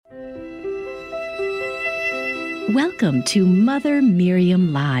Welcome to Mother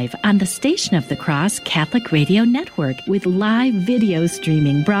Miriam Live on the Station of the Cross Catholic Radio Network with live video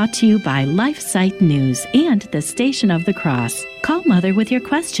streaming brought to you by LifeSite News and the Station of the Cross. Call Mother with your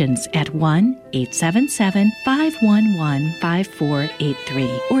questions at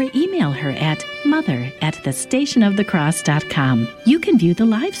 1-877-511-5483 or email her at mother@thestationofthecross.com. You can view the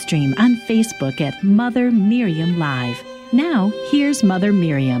live stream on Facebook at Mother Miriam Live. Now, here's Mother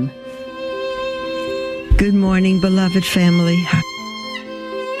Miriam. Good morning, beloved family.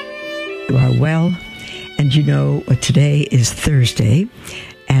 You are well, and you know today is Thursday,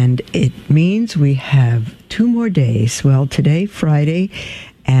 and it means we have 2 more days. Well, today, Friday,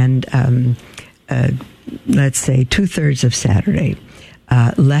 and let's say 2/3 of Saturday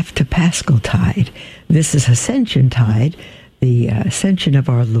left to Paschal Tide. This is Ascension Tide, the Ascension of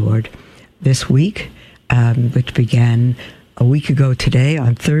our Lord this week, which began a week ago today,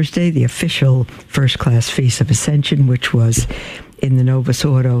 on Thursday, the official first-class Feast of Ascension, which was in the Novus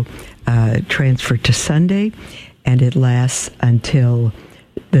Ordo transferred to Sunday, and it lasts until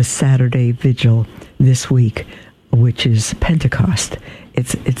the Saturday vigil this week, which is Pentecost.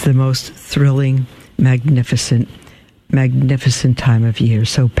 It's the most thrilling, magnificent time of year.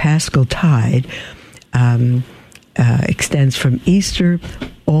 So Paschal Tide extends from Easter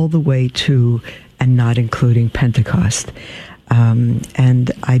all the way to and not including Pentecost. And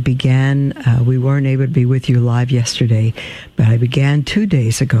I began, we weren't able to be with you live yesterday, but I began 2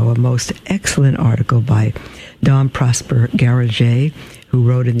 days ago a most excellent article by Dom Prosper Garanger, who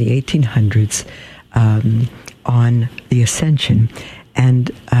wrote in the 1800s on the Ascension.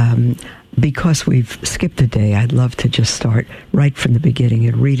 And because we've skipped a day, I'd love to just start right from the beginning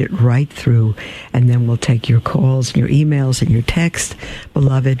and read it right through, and then we'll take your calls and your emails and your text.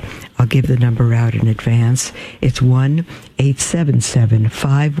 Beloved, I'll give the number out in advance. It's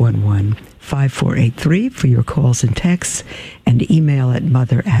 1-877-511-5483 for your calls and texts, and email at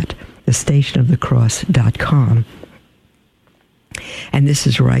mother@thestationofthecross.com. And this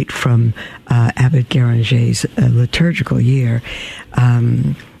is right from Abbot Garanger's liturgical year.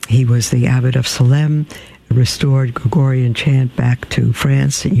 He was the abbot of Salem, restored Gregorian chant back to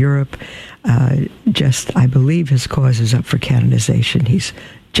France and Europe. I believe his cause is up for canonization. He's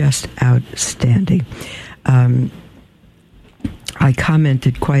just outstanding. I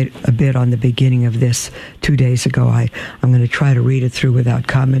commented quite a bit on the beginning of this 2 days ago. I'm going to try to read it through without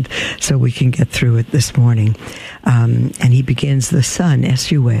comment so we can get through it this morning. And he begins, the sun,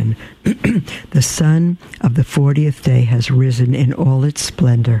 S-U-N, the sun of the 40th day has risen in all its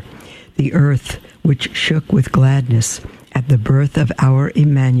splendor. The earth, which shook with gladness at the birth of our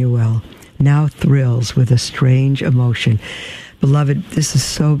Emmanuel, now thrills with a strange emotion. Beloved, this is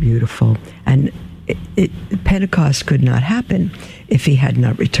so beautiful. And Pentecost could not happen if he had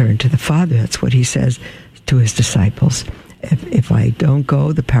not returned to the Father. That's what he says to his disciples. If I don't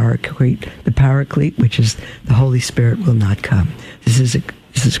go, the Paraclete, which is the Holy Spirit, will not come. This is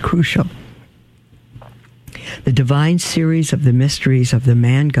crucial. The divine series of the mysteries of the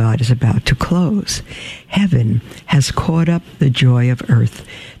man-God is about to close. Heaven has caught up the joy of earth.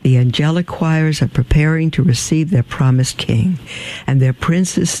 The angelic choirs are preparing to receive their promised king, and their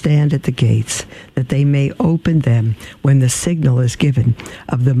princes stand at the gates, that they may open them when the signal is given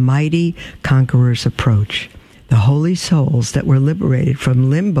of the mighty conqueror's approach. The holy souls that were liberated from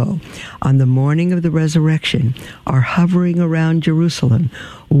limbo on the morning of the resurrection are hovering around Jerusalem,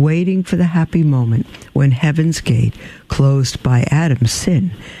 waiting for the happy moment when heaven's gate, closed by Adam's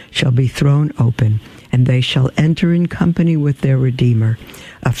sin, shall be thrown open, and they shall enter in company with their Redeemer.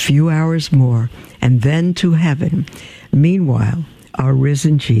 A few hours more, and then to heaven. Meanwhile, our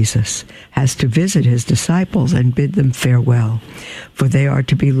risen Jesus has to visit his disciples and bid them farewell, for they are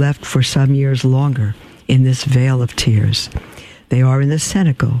to be left for some years longer in this vale of tears. They are in the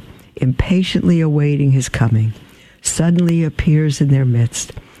cenacle, impatiently awaiting his coming. Suddenly appears in their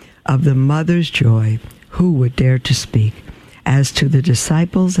midst. Of the mother's joy, who would dare to speak? As to the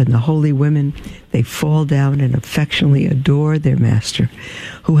disciples and the holy women, they fall down and affectionately adore their master,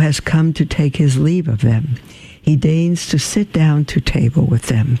 who has come to take his leave of them. He deigns to sit down to table with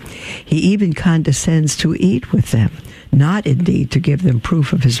them. He even condescends to eat with them, not indeed to give them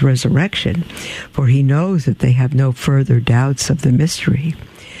proof of his resurrection, for he knows that they have no further doubts of the mystery.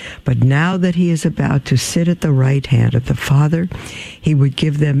 But now that he is about to sit at the right hand of the Father, he would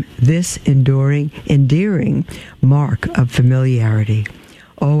give them this endearing mark of familiarity.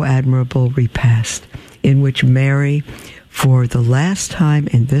 O admirable repast, in which Mary, for the last time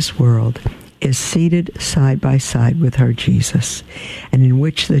in this world, is seated side by side with her Jesus, and in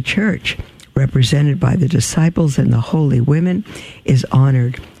which the Church, represented by the disciples and the holy women, is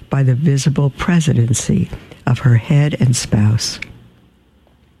honored by the visible presidency of her head and spouse.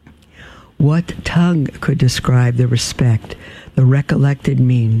 What tongue could describe the respect, the recollected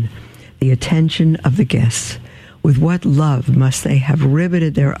mien, the attention of the guests? With what love must they have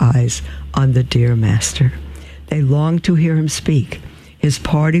riveted their eyes on the dear Master? They long to hear him speak. His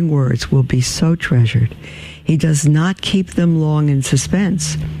parting words will be so treasured. He does not keep them long in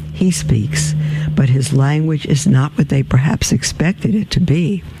suspense. He speaks, but his language is not what they perhaps expected it to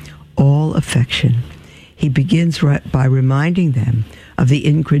be, all affection. He begins by reminding them of the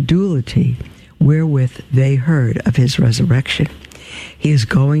incredulity wherewith they heard of his resurrection. He is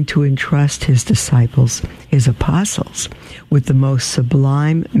going to entrust his disciples, his apostles, with the most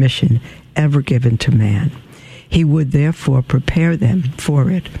sublime mission ever given to man. He would therefore prepare them for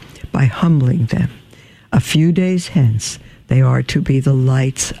it by humbling them. A few days hence, they are to be the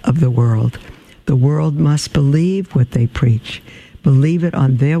lights of the world. The world must believe what they preach, believe it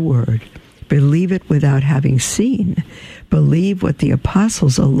on their word, believe it without having seen, believe what the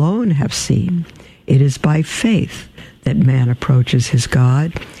apostles alone have seen. It is by faith that man approaches his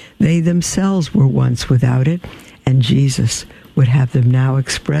God. They themselves were once without it, and Jesus would have them now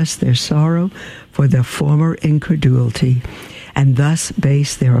express their sorrow for their former incredulity, and thus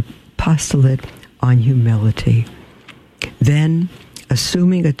base their apostolate on humility. Then,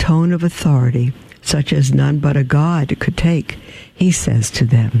 assuming a tone of authority, such as none but a God could take, he says to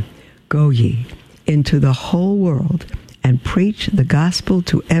them, "Go ye into the whole world, and preach the gospel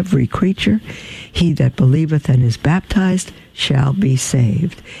to every creature. He that believeth and is baptized shall be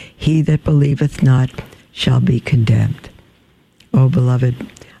saved. He that believeth not shall be condemned." Oh, beloved,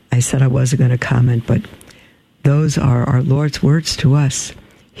 I said I wasn't going to comment, but those are our Lord's words to us.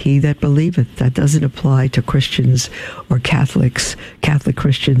 He that believeth. That doesn't apply to Christians or Catholics, Catholic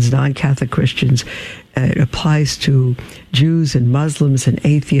Christians, non-Catholic Christians. It applies to Jews and Muslims and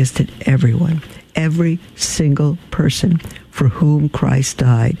atheists and everyone. Every single person for whom Christ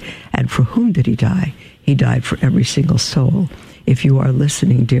died. And for whom did he die? He died for every single soul. If you are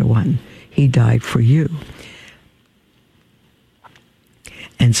listening, dear one, he died for you.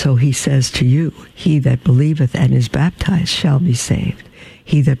 And so he says to you, he that believeth and is baptized shall be saved.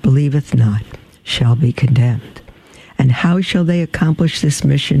 He that believeth not shall be condemned. And how shall they accomplish this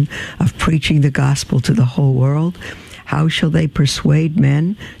mission of preaching the gospel to the whole world? How shall they persuade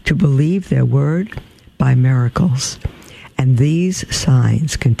men to believe their word? By miracles. And these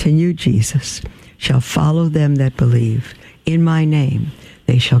signs, continued Jesus, shall follow them that believe. In my name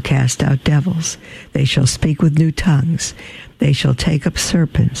they shall cast out devils. They shall speak with new tongues. They shall take up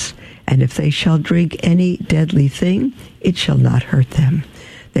serpents. And if they shall drink any deadly thing, it shall not hurt them.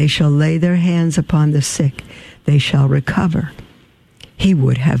 They shall lay their hands upon the sick. They shall recover. He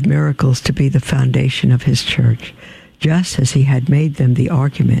would have miracles to be the foundation of his church, just as he had made them the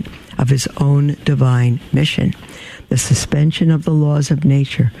argument of his own divine mission. The suspension of the laws of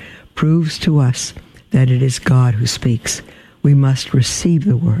nature proves to us that it is God who speaks. We must receive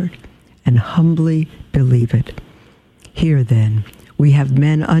the word and humbly believe it. Here, then, we have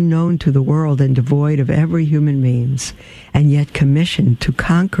men unknown to the world and devoid of every human means, and yet commissioned to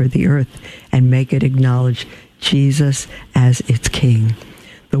conquer the earth and make it acknowledge Jesus as its king.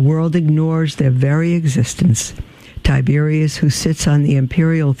 The world ignores their very existence. Tiberius, who sits on the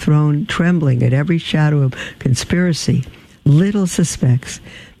imperial throne, trembling at every shadow of conspiracy, little suspects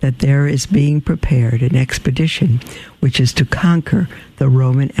that there is being prepared an expedition which is to conquer the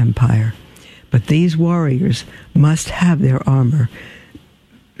Roman Empire. But these warriors must have their armor,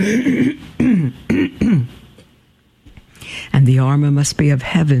 and the armor must be of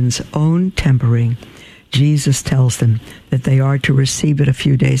heaven's own tempering. Jesus tells them that they are to receive it a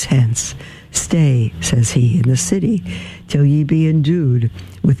few days hence. "Stay," says he, "in the city, till ye be endued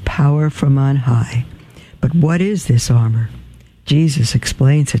with power from on high." But what is this armor? Jesus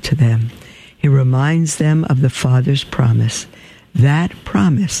explains it to them. He reminds them of the Father's promise. "That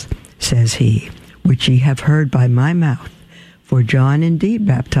promise," says he, "which ye have heard by my mouth. For John indeed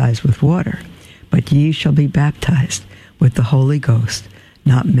baptized with water, but ye shall be baptized with the Holy Ghost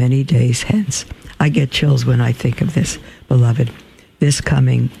not many days hence." I get chills when I think of this, beloved. This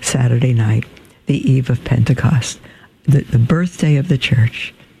coming Saturday night, the eve of Pentecost, the birthday of the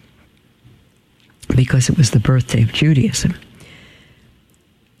church, because it was the birthday of Judaism.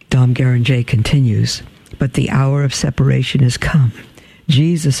 Dom Guéranger continues, "But the hour of separation is come.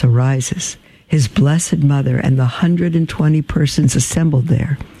 Jesus arises. His blessed mother and the 120 persons assembled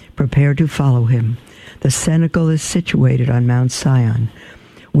there prepare to follow him. The cenacle is situated on Mount Sion,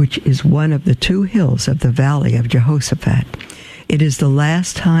 which is one of the two hills of the valley of Jehoshaphat. It is the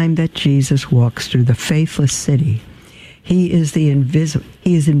last time that Jesus walks through the faithless city. He is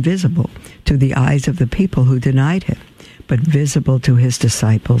invisible to the eyes of the people who denied him, but visible to his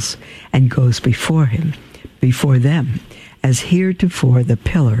disciples, and goes before them, as heretofore the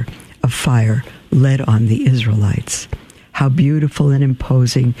pillar of fire led on the Israelites. How beautiful and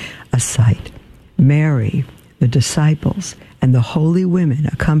imposing a sight. Mary, the disciples, and the holy women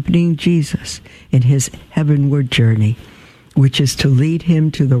accompanying Jesus in his heavenward journey, which is to lead him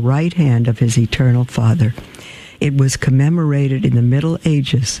to the right hand of his eternal Father. It was commemorated in the Middle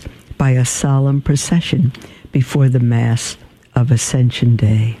Ages by a solemn procession before the Mass of Ascension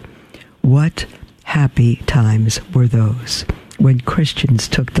Day. What happy times were those when Christians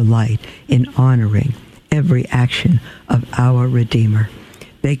took delight in honoring every action of our Redeemer.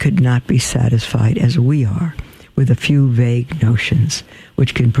 They could not be satisfied, as we are, with a few vague notions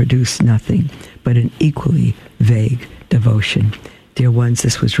which can produce nothing but an equally vague devotion. Dear ones,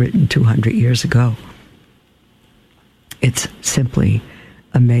 this was written 200 years ago. It's simply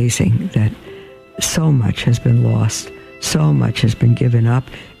amazing that so much has been lost, so much has been given up,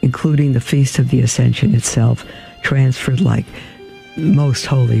 including the Feast of the Ascension itself, transferred like most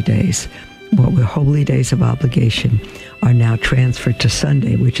holy days. What were holy days of obligation are now transferred to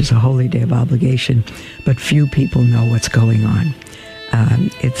Sunday, which is a holy day of obligation, but few people know what's going on.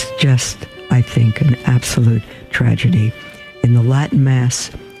 It's just, I think, an absolute tragedy. In the Latin Mass,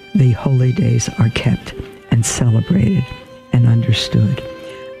 the holy days are kept and celebrated and understood.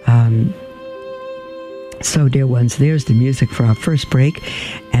 So, dear ones, there's the music for our first break,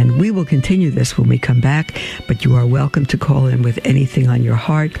 and we will continue this when we come back, but you are welcome to call in with anything on your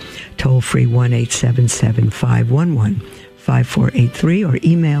heart, toll-free 1-877-511-5483, or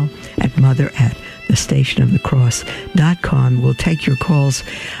email at mother@thestationofthecross.com. We'll take your calls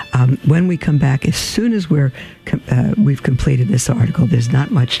when we come back. As soon as we've completed this article, there's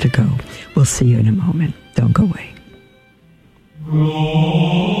not much to go. We'll see you in a moment. Don't go away.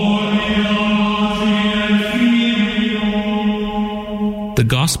 The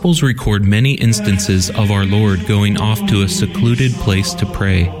Gospels record many instances of our Lord going off to a secluded place to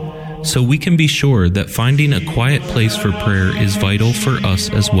pray, so we can be sure that finding a quiet place for prayer is vital for us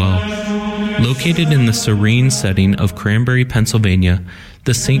as well. Located in the serene setting of Cranberry, Pennsylvania,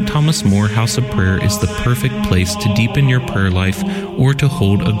 the St. Thomas More House of Prayer is the perfect place to deepen your prayer life or to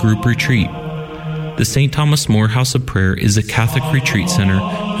hold a group retreat. The St. Thomas More House of Prayer is a Catholic retreat center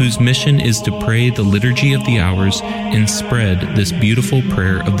whose mission is to pray the Liturgy of the Hours and spread this beautiful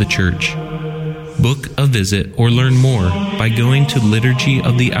prayer of the Church. Book a visit or learn more by going to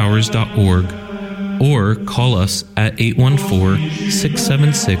liturgyofthehours.org or call us at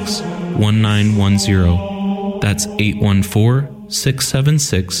 814-676-1910. That's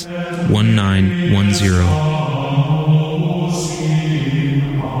 814-676-1910.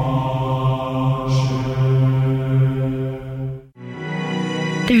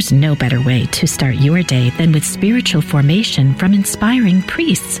 There's no better way to start your day than with spiritual formation from inspiring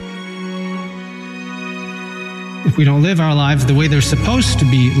priests. If we don't live our lives the way they're supposed to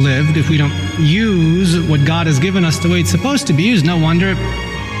be lived, if we don't use what God has given us the way it's supposed to be used, no wonder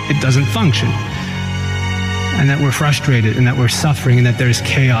it doesn't function. And that we're frustrated, and that we're suffering, and that there's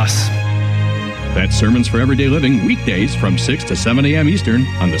chaos. That's Sermons for Everyday Living, weekdays from 6 to 7 a.m. Eastern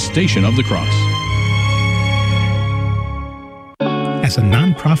on the Station of the Cross. As a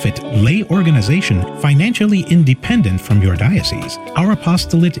nonprofit lay organization financially independent from your diocese, our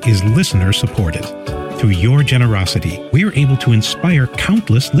apostolate is listener-supported. Through your generosity, we're able to inspire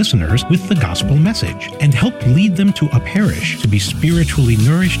countless listeners with the gospel message and help lead them to a parish to be spiritually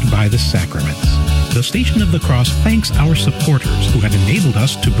nourished by the sacraments. The Station of the Cross thanks our supporters who have enabled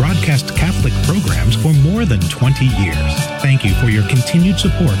us to broadcast Catholic programs for more than 20 years. Thank you for your continued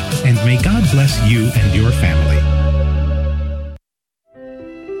support, and may God bless you and your family.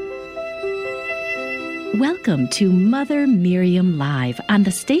 Welcome to Mother Miriam Live on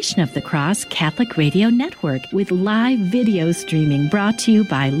the Station of the Cross Catholic Radio Network, with live video streaming brought to you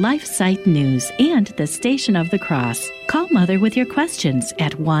by LifeSite News and the Station of the Cross. Call Mother with your questions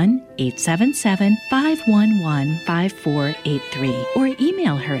at 1-877-511-5483 or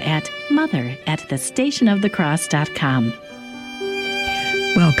email her at mother@thestationofthecross.com.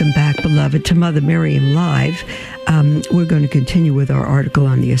 Welcome back, beloved, to Mother Miriam Live. We're going to continue with our article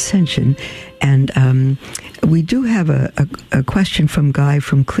on the Ascension, and we do have a question from Guy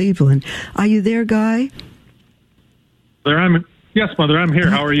from Cleveland. Are you there, Guy? Yes, Mother, I'm here.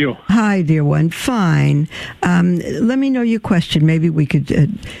 How are you? Hi, dear one. Fine. Let me know your question. Maybe we could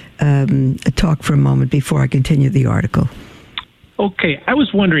talk for a moment before I continue the article. Okay, I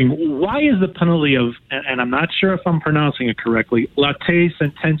was wondering, why is the penalty of, and I'm not sure if I'm pronouncing it correctly, latae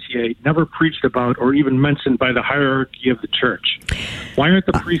sententiae never preached about or even mentioned by the hierarchy of the church? Why aren't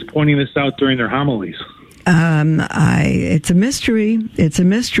the priests pointing this out during their homilies? It's a mystery. It's a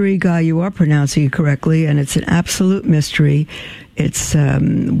mystery, Guy. You are pronouncing it correctly, and it's an absolute mystery. It's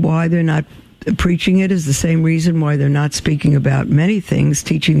why they're not preaching it is the same reason why they're not speaking about many things,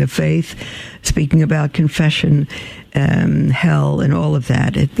 teaching the faith, speaking about confession, hell, and all of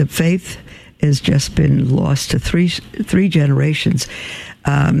that. The faith has just been lost to three generations.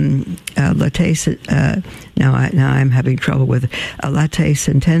 Latae, now I'm having trouble with it. Latae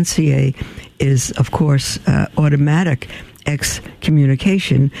sententiae is, of course, automatic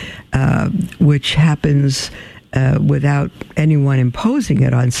excommunication, which happens without anyone imposing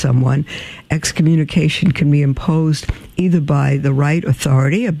it on someone. Excommunication can be imposed either by the right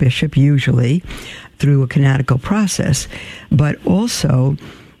authority, a bishop usually, through a canonical process, but also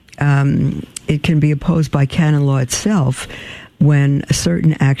it can be imposed by canon law itself when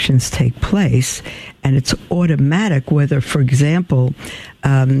certain actions take place, and it's automatic whether, for example,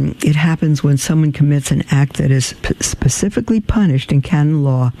 it happens when someone commits an act that is specifically punished in canon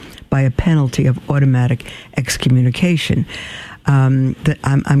law by a penalty of automatic excommunication. That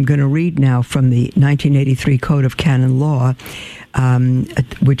I'm going to read now from the 1983 Code of Canon Law,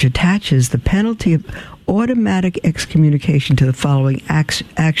 which attaches the penalty of automatic excommunication to the following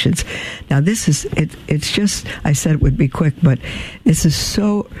actions. Now, this is it's just, I said it would be quick, but this is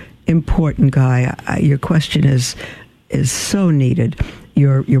so important, Guy. Your question is so needed.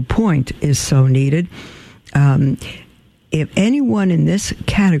 Your point is so needed. If anyone in this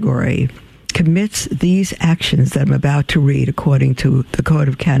category commits these actions that I'm about to read according to the Code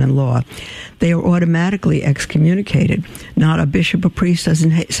of Canon Law, they are automatically excommunicated. Not a bishop or priest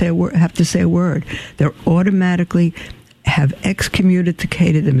doesn't have to say a word. They're automatically have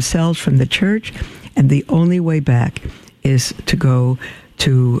excommunicated themselves from the church, and the only way back is to go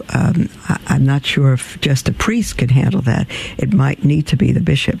to, I'm not sure if just a priest can handle that. It might need to be the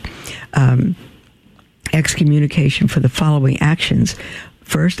bishop. Excommunication for the following actions.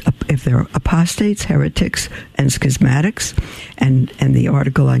 First, if there are apostates, heretics, and schismatics, and the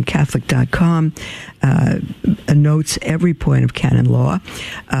article on Catholic.com notes every point of canon law.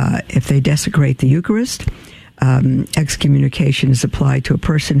 If they desecrate the Eucharist, excommunication is applied to a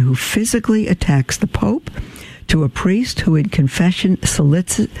person who physically attacks the Pope, to a priest who in confession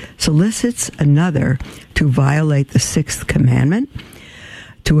solicits another to violate the sixth commandment,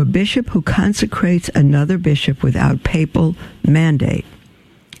 to a bishop who consecrates another bishop without papal mandate,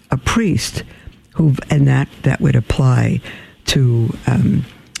 a priest who, and that would apply to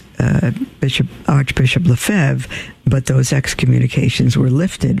Archbishop Lefebvre, but those excommunications were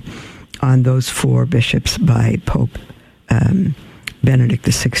lifted on those four bishops by Pope Benedict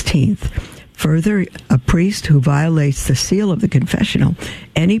XVI. Further, a priest who violates the seal of the confessional,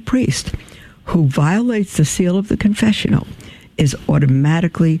 any priest who violates the seal of the confessional is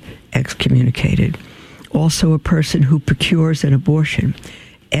automatically excommunicated. Also, a person who procures an abortion,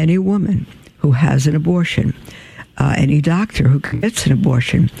 any woman who has an abortion, any doctor who commits an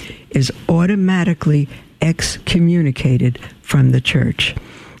abortion is automatically excommunicated from the church.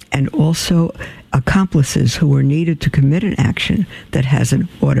 And also accomplices who are needed to commit an action that has an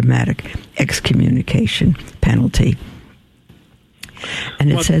automatic excommunication penalty.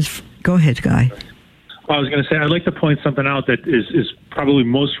 And it says, go ahead, Guy. Well, I was going to say, I'd like to point something out that is probably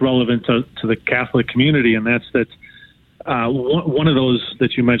most relevant to the Catholic community, and that's that one of those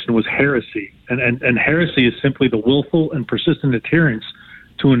that you mentioned was heresy. And heresy is simply the willful and persistent adherence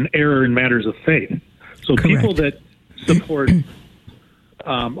to an error in matters of faith. So correct. People that support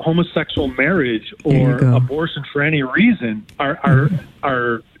homosexual marriage or abortion for any reason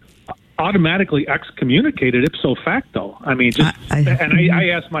are automatically excommunicated ipso facto. I mean, I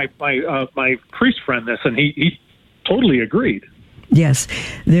asked my priest friend this, and he totally agreed. Yes,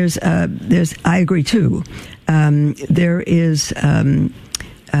 there's. I agree too. There is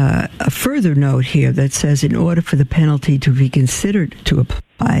a further note here that says, in order for the penalty to be considered to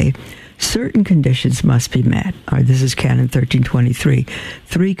apply, certain conditions must be met. This is Canon 1323.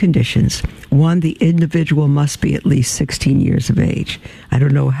 3 conditions. 1, the individual must be at least 16 years of age. I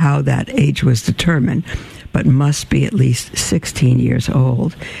don't know how that age was determined, but must be at least 16 years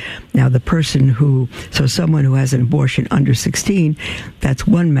old. Now, someone who has an abortion under 16, that's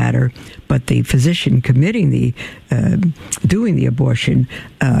one matter, but the physician committing doing the abortion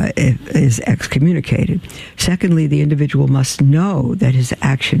is excommunicated. Secondly, the individual must know that his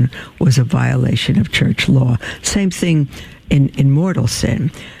action was a violation of church law. Same thing in mortal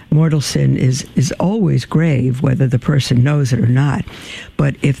sin. Mortal sin is always grave, whether the person knows it or not.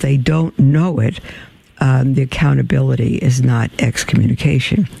 But if they don't know it, the accountability is not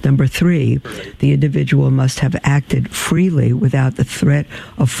excommunication. Number 3, the individual must have acted freely without the threat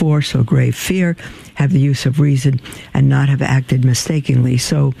of force or grave fear, have the use of reason, and not have acted mistakenly.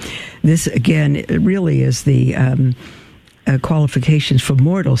 So this, again, really is the qualifications for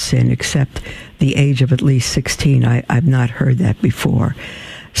mortal sin, except the age of at least 16. I've not heard that before.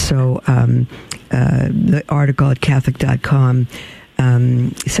 So the article at Catholic.com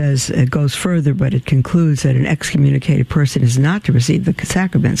says it goes further, but it concludes that an excommunicated person is not to receive the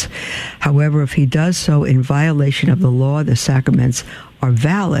sacraments. However, if he does so in violation of the law, the sacraments are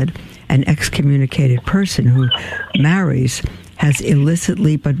valid. An excommunicated person who marries has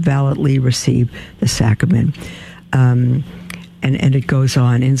illicitly but validly received the sacrament. And it goes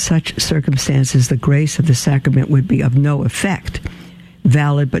on. In such circumstances, the grace of the sacrament would be of no effect.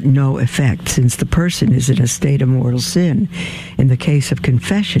 Valid but no effect, since the person is in a state of mortal sin. In the case of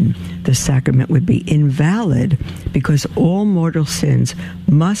confession, the sacrament would be invalid because all mortal sins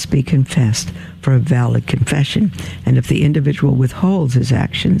must be confessed for a valid confession. And if the individual withholds his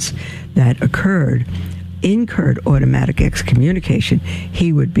actions that incurred automatic excommunication,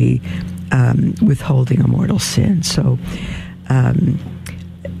 he would be withholding a mortal sin. So,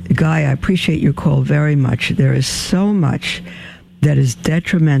 Guy, I appreciate your call very much. There is so much that is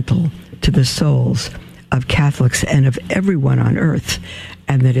detrimental to the souls of Catholics and of everyone on earth,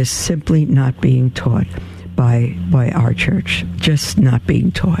 and that is simply not being taught by our church, just not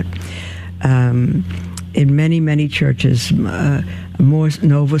being taught. In many churches, more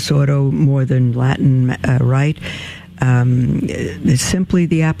Novus Ordo, more than Latin Rite, it's simply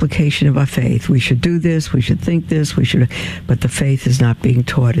the application of our faith. We should do this, we should think this, but the faith is not being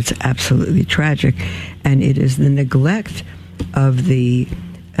taught. It's absolutely tragic, and it is the neglect of the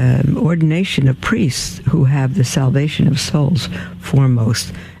ordination of priests who have the salvation of souls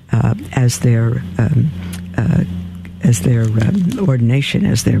foremost as their ordination,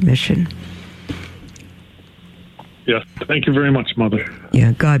 as their mission. Yes, thank you very much, Mother.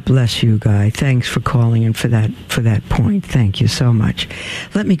 Yeah, God bless you, Guy. Thanks for calling and for that point. Thank you so much.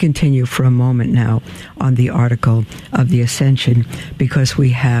 Let me continue for a moment now on the article of the Ascension, because we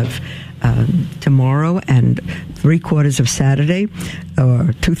have tomorrow and 3/4 of Saturday,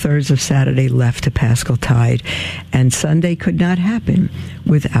 or 2/3 of Saturday left to Paschal Tide, and Sunday could not happen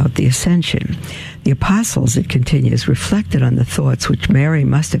without the Ascension. The apostles, it continues, reflected on the thoughts which Mary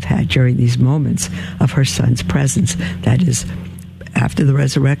must have had during these moments of her son's presence, that is, after the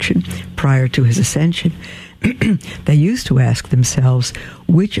resurrection, prior to his ascension. They used to ask themselves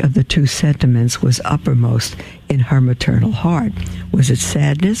which of the two sentiments was uppermost in her maternal heart. Was it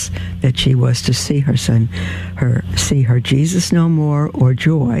sadness that she was to see see her Jesus no more, or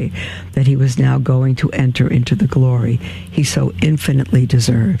joy that he was now going to enter into the glory he so infinitely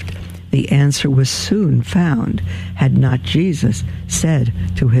deserved? The answer was soon found. Had not Jesus said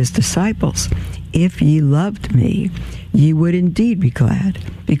to his disciples, "If ye loved me, ye would indeed be glad,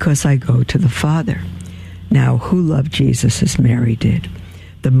 because I go to the Father." Now, who loved Jesus as Mary did?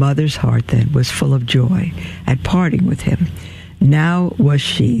 The mother's heart then was full of joy at parting with him. Now was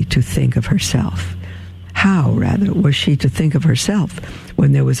she to think of herself? How, rather, was she to think of herself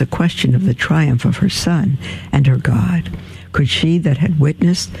when there was a question of the triumph of her Son and her God? Could she that had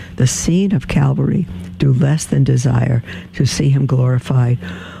witnessed the scene of Calvary do less than desire to see him glorified,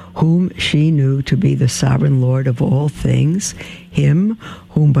 whom she knew to be the sovereign Lord of all things, him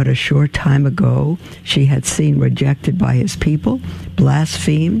whom but a short time ago she had seen rejected by his people,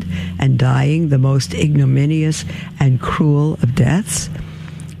 blasphemed, and dying the most ignominious and cruel of deaths?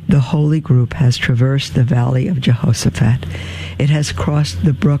 The holy group has traversed the valley of Jehoshaphat. It has crossed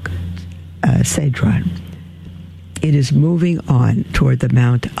the brook Cedron. It is moving on toward the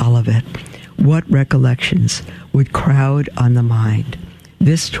Mount Olivet. What recollections would crowd on the mind?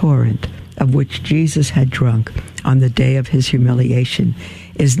 This torrent, of which Jesus had drunk on the day of his humiliation,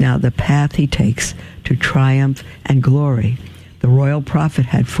 is now the path he takes to triumph and glory. The royal prophet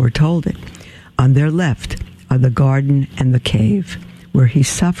had foretold it. On their left are the garden and the cave, where he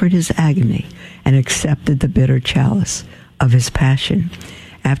suffered his agony and accepted the bitter chalice of his passion.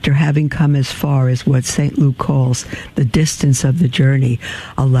 After having come as far as what St. Luke calls the distance of the journey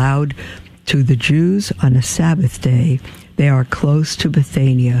allowed to the Jews on a Sabbath day, they are close to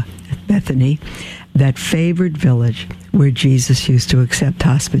Bethany, that favored village where Jesus used to accept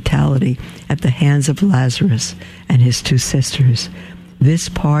hospitality at the hands of Lazarus and his two sisters. This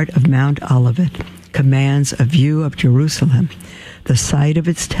part of Mount Olivet commands a view of Jerusalem, the site of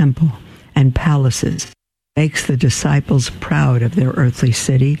its temple and palaces, makes the disciples proud of their earthly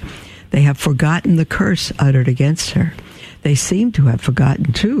city. They have forgotten the curse uttered against her. They seem to have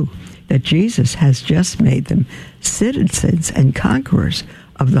forgotten, too, that Jesus has just made them citizens and conquerors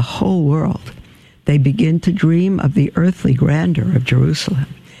of the whole world. They begin to dream of the earthly grandeur of Jerusalem,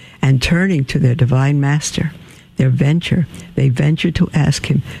 and turning to their divine master, they venture to ask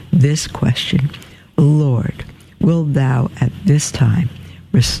him this question: Lord, wilt thou at this time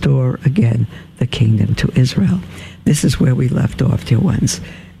restore again the kingdom to Israel? This is where we left off, dear ones.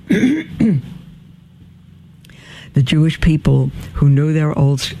 The Jewish people who knew there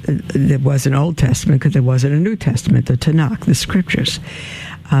was an Old Testament because there wasn't a New Testament, the Tanakh, the Scriptures,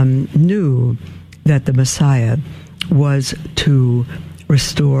 knew that the Messiah was to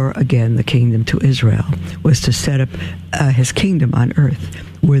restore again the kingdom to Israel, was to set up his kingdom on earth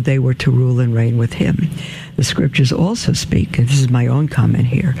where they were to rule and reign with him. The Scriptures also speak, and this is my own comment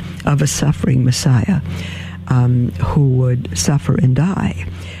here, of a suffering Messiah who would suffer and die.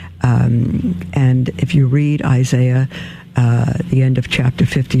 And if you read Isaiah, the end of chapter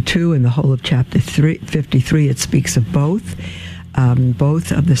 52 and the whole of chapter 53, it speaks of both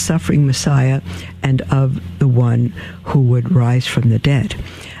of the suffering Messiah and of the one who would rise from the dead.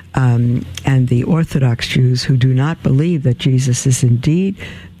 And the Orthodox Jews who do not believe that Jesus is indeed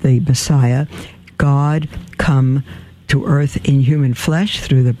the Messiah, God come to earth in human flesh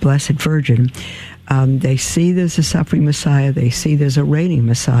through the Blessed Virgin, they see there's a suffering Messiah. They see there's a reigning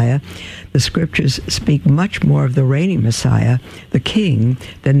Messiah. The Scriptures speak much more of the reigning Messiah, the King,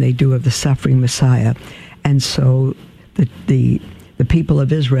 than they do of the suffering Messiah. And so the people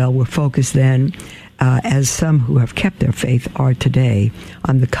of Israel were focused then, as some who have kept their faith are today,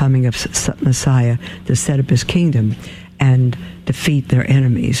 on the coming of Messiah to set up his kingdom and defeat their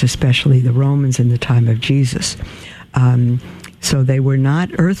enemies, especially the Romans in the time of Jesus. So they were not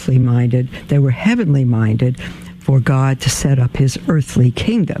earthly minded, they were heavenly minded for God to set up his earthly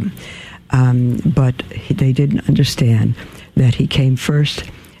kingdom. But they didn't understand that he came first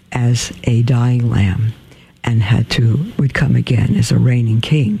as a dying lamb and would come again as a reigning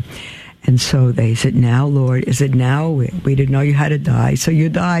king. And so they said, now, Lord, is it now? We didn't know you had to die, so you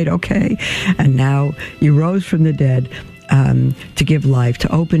died, okay. And now you rose from the dead to give life, to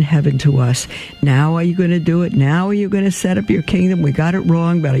open heaven to us. Now are you going to do it? Now are you going to set up your kingdom? We got it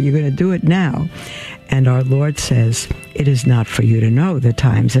wrong, but are you going to do it now? And our Lord says, it is not for you to know the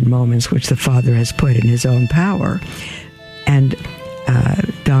times and moments which the Father has put in his own power. And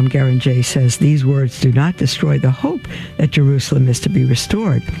Dom Garanjay says, these words do not destroy the hope that Jerusalem is to be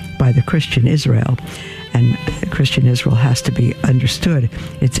restored by the Christian Israel. And Christian Israel has to be understood.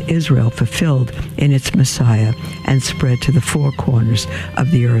 It's Israel fulfilled in its Messiah and spread to the four corners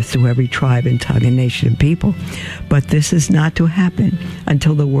of the earth, to every tribe and tongue and nation and people. But this is not to happen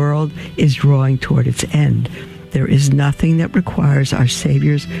until the world is drawing toward its end. There is nothing that requires our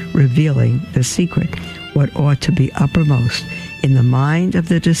Savior's revealing the secret. What ought to be uppermost in the mind of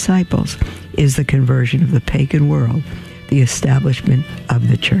the disciples is the conversion of the pagan world, the establishment of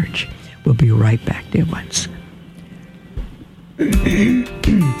the church. We'll be right back, dear ones.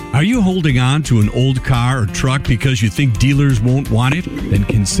 Are you holding on to an old car or truck because you think dealers won't want it? Then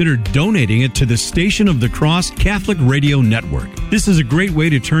consider donating it to the Station of the Cross Catholic Radio Network. This is a great way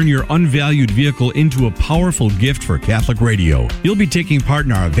to turn your unvalued vehicle into a powerful gift for Catholic radio. You'll be taking part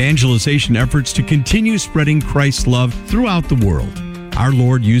in our evangelization efforts to continue spreading Christ's love throughout the world. Our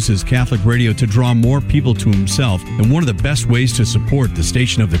Lord uses Catholic radio to draw more people to himself, and one of the best ways to support the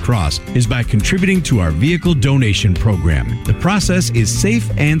Station of the Cross is by contributing to our vehicle donation program. The process is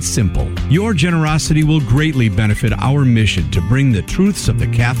safe and simple. Your generosity will greatly benefit our mission to bring the truths of the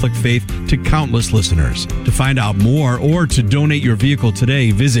Catholic faith to countless listeners. To find out more or to donate your vehicle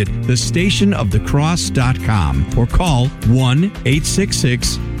today, visit thestationofthecross.com or call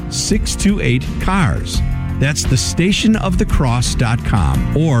 1-866-628-CARS. That's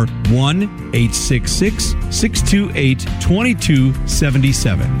thestationofthecross.com or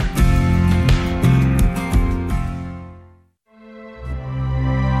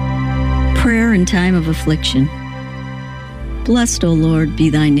Prayer in time of affliction. Blessed, O Lord,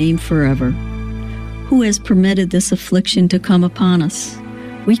 be thy name forever. Who has permitted this affliction to come upon us?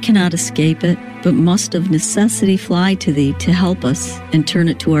 We cannot escape it, but must of necessity fly to thee to help us and turn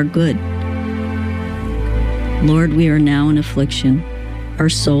it to our good. Lord, we are now in affliction. Our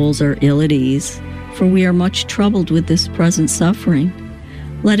souls are ill at ease, for we are much troubled with this present suffering.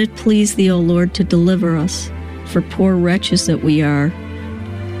 Let it please thee, O Lord, to deliver us, for poor wretches that we are.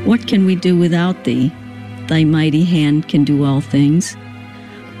 What can we do without thee? Thy mighty hand can do all things.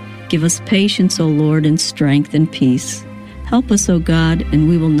 Give us patience, O Lord, and strength and peace. Help us, O God, and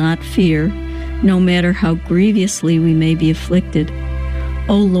we will not fear, no matter how grievously we may be afflicted.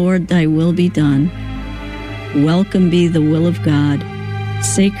 O Lord, thy will be done. Welcome be the will of God.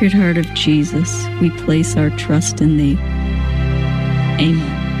 Sacred Heart of Jesus, we place our trust in thee.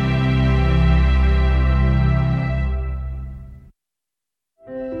 Amen.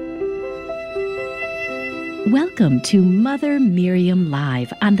 Welcome to Mother Miriam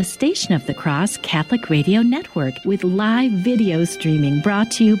Live on the Station of the Cross Catholic Radio Network with live video streaming brought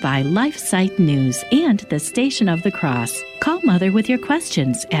to you by LifeSite News and the Station of the Cross. Call Mother with your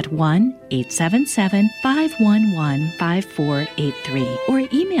questions at 1-877-511-5483 or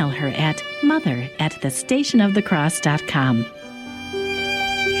email her at mother@thestationofthecross.com.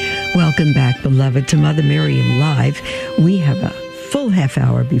 Welcome back, beloved, to Mother Miriam Live. We have a full half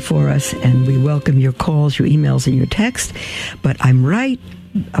hour before us, and we welcome your calls, your emails, and your text. But I'm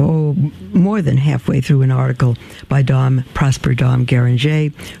more than halfway through an article by Prosper Dom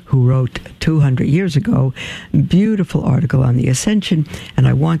Guéranger, who wrote 200 years ago, beautiful article on the Ascension, and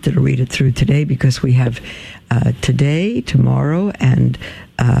I wanted to read it through today because we have today, tomorrow, and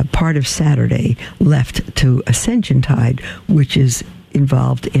part of Saturday left to Ascension Tide, which is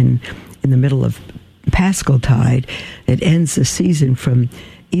involved in the middle of Paschal Tide. It ends the season from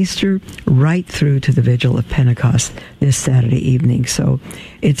Easter right through to the Vigil of Pentecost this Saturday evening. So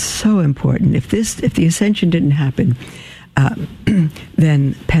it's so important. If the Ascension didn't happen,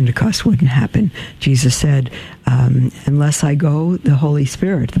 then Pentecost wouldn't happen. Jesus said, unless I go, the Holy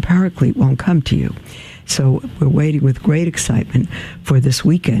Spirit, the Paraclete, won't come to you. So we're waiting with great excitement for this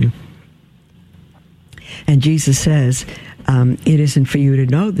weekend. And Jesus says, it isn't for you to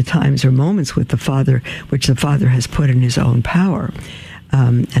know the times or moments with the Father, which the Father has put in his own power.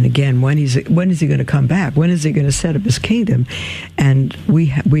 And again, when is he going to come back? When is he going to set up his kingdom? And we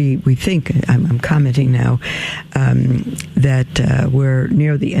think, I'm commenting now, that we're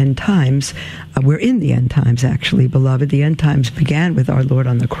near the end times. We're in the end times, actually, beloved. The end times began with our Lord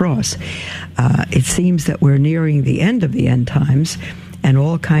on the cross. It seems that we're nearing the end of the end times, and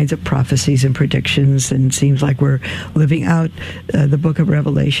all kinds of prophecies and predictions, and it seems like we're living out the book of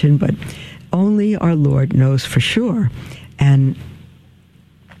Revelation, but only our Lord knows for sure. And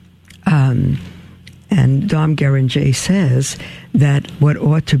Dom Guéranger says that what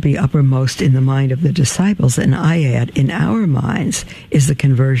ought to be uppermost in the mind of the disciples, and I add, in our minds, is the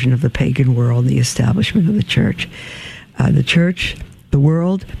conversion of the pagan world, the establishment of the church. The church, the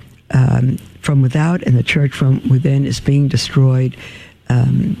world from without, and the church from within is being destroyed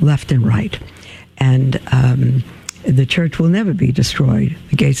left and right. And the church will never be destroyed.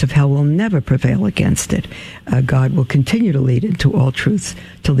 The gates of hell will never prevail against it. God will continue to lead into all truths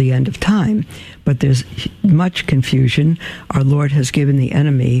till the end of time. But there's much confusion. Our Lord has given the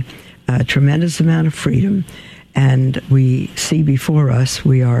enemy a tremendous amount of freedom. And we see before us,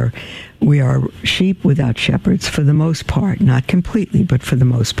 we are sheep without shepherds for the most part, not completely, but for the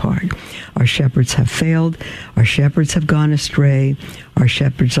most part. Our shepherds have failed. Our shepherds have gone astray. Our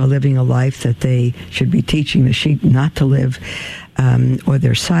shepherds are living a life that they should be teaching the sheep not to live, or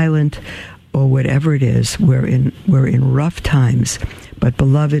they're silent, or whatever it is. We're in rough times. But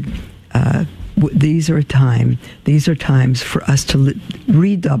beloved, these are times for us to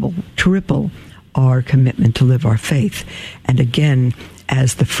redouble, triple our commitment to live our faith. And again,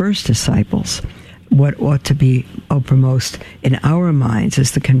 as the first disciples, what ought to be uppermost in our minds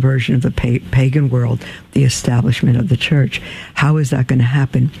is the conversion of the pagan world, the establishment of the church. How is that going to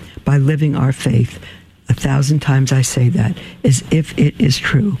happen? By living our faith, 1,000 times I say that, as if it is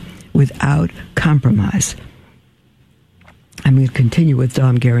true, without compromise. I'm going to continue with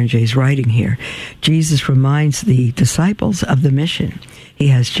Dom Guéranger's writing here. Jesus reminds the disciples of the mission he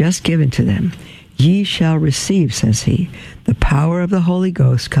has just given to them. Ye shall receive, says he, the power of the Holy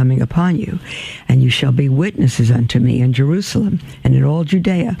Ghost coming upon you, and you shall be witnesses unto me in Jerusalem, and in all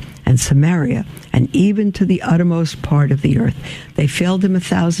Judea, and Samaria, and even to the uttermost part of the earth. They failed him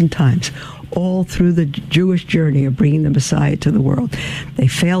 1,000 times, all through the Jewish journey of bringing the Messiah to the world. They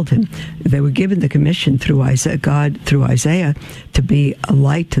failed him. They were given the commission through Isaiah, to be a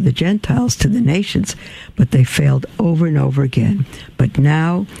light to the Gentiles, to the nations, but they failed over and over again. But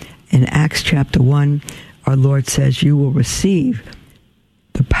now, in Acts chapter 1, our Lord says, you will receive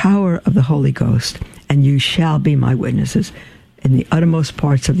the power of the Holy Ghost, and you shall be my witnesses in the uttermost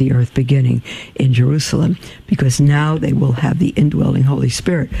parts of the earth, beginning in Jerusalem, because now they will have the indwelling Holy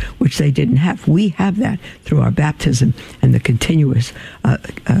Spirit, which they didn't have. We have that through our baptism and the continuous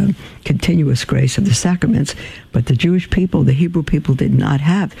grace of the sacraments, but the Jewish people, the Hebrew people, did not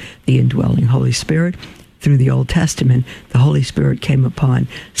have the indwelling Holy Spirit. Through the Old Testament, the Holy Spirit came upon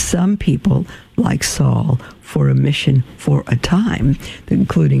some people, like Saul, for a mission for a time,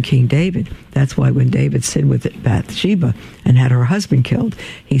 including King David. That's why when David sinned with Bathsheba and had her husband killed,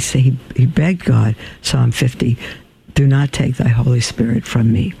 he begged God, Psalm 50, do not take thy Holy Spirit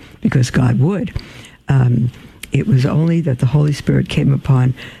from me, because God would. It was only that the Holy Spirit came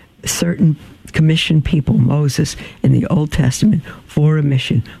upon certain commissioned people, Moses in the Old Testament, for a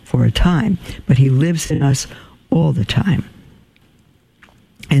mission for a time, but he lives in us all the time.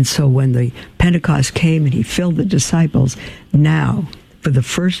 And so when the Pentecost came and he filled the disciples, now, for the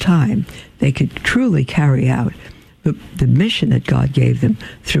first time, they could truly carry out the mission that God gave them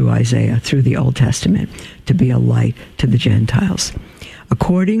through Isaiah, through the Old Testament, to be a light to the Gentiles.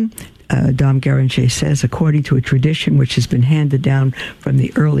 According, Dom Guéranger says, according to a tradition which has been handed down from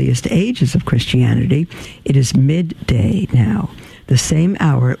the earliest ages of Christianity, it is midday now, the same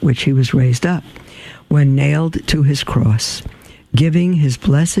hour at which he was raised up, when nailed to his cross, giving his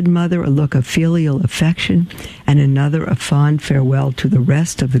blessed mother a look of filial affection and another a fond farewell to the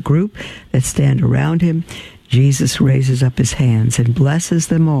rest of the group that stand around him, Jesus raises up his hands and blesses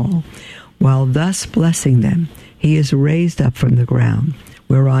them all. While thus blessing them, he is raised up from the ground,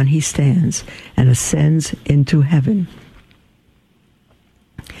 whereon he stands, and ascends into heaven.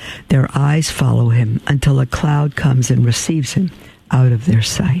 Their eyes follow him until a cloud comes and receives him out of their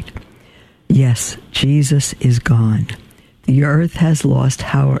sight. Yes, Jesus is gone. The earth has lost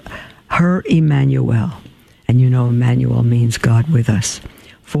her Emmanuel. And you know Emmanuel means God with us.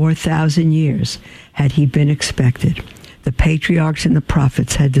 4,000 years had he been expected. The patriarchs and the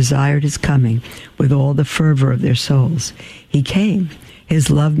prophets had desired his coming with all the fervor of their souls. He came. His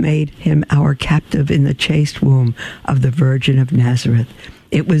love made him our captive in the chaste womb of the Virgin of Nazareth.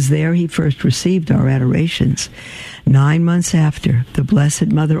 It was there he first received our adorations. 9 months after, the Blessed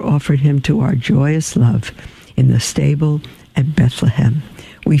Mother offered him to our joyous love in the stable at Bethlehem.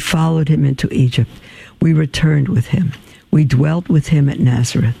 We followed him into Egypt. We returned with him. We dwelt with him at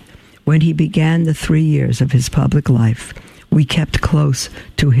Nazareth. When he began the 3 years of his public life, we kept close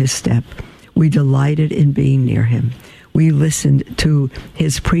to his step. We delighted in being near him. We listened to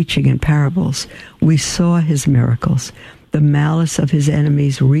his preaching and parables. We saw his miracles. The malice of his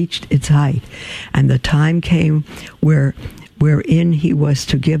enemies reached its height, and the time came wherein he was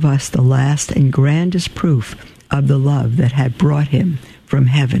to give us the last and grandest proof of the love that had brought him from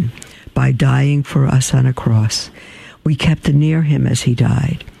heaven by dying for us on a cross. We kept near him as he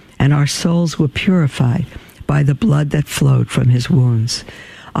died, and our souls were purified by the blood that flowed from his wounds.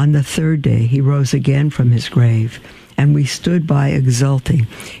 On the third day he rose again from his grave, and we stood by exulting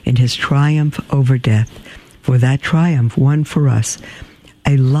in his triumph over death. For that triumph won for us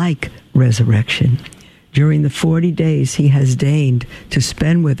a like resurrection. During the 40 days he has deigned to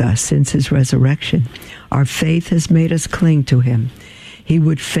spend with us since his resurrection, our faith has made us cling to him. He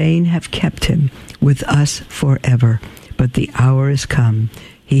would fain have kept him with us forever, but the hour is come.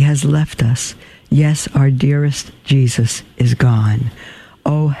 He has left us. Yes, our dearest Jesus is gone.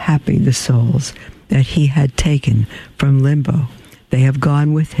 Oh, happy the souls that he had taken from limbo. They have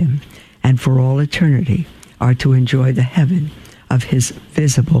gone with him, and for all eternity are to enjoy the heaven of his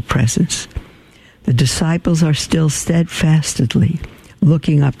visible presence. The disciples are still steadfastly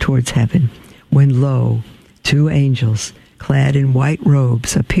looking up towards heaven, when lo, 2 angels, clad in white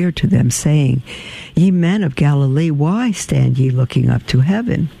robes, appeared to them, saying, Ye men of Galilee, why stand ye looking up to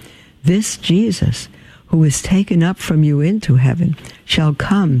heaven? This Jesus, who is taken up from you into heaven, shall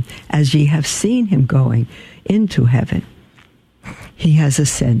come as ye have seen him going into heaven. He has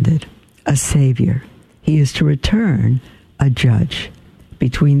ascended, a Savior. He is to return, a judge.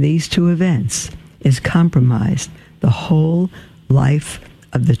 Between these 2 events is compromised the whole life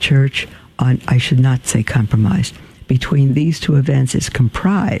of the church I should not say compromised. Between these 2 events is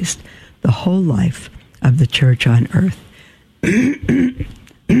comprised the whole life of the church on earth.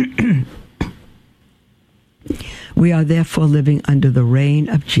 We are therefore living under the reign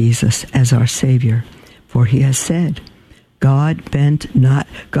of Jesus as our Savior, for he has said, God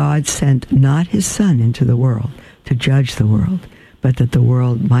sent not his Son into the world to judge the world, but that the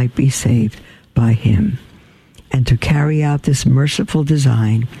world might be saved by him. And to carry out this merciful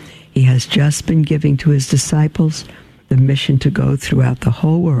design, he has just been giving to his disciples the mission to go throughout the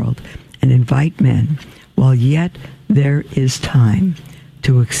whole world and invite men, while yet there is time,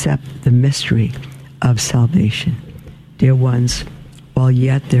 to accept the mystery of salvation. Dear ones, while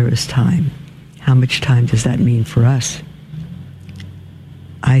yet there is time, how much time does that mean for us?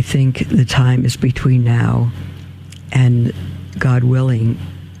 I think the time is between now and, God willing,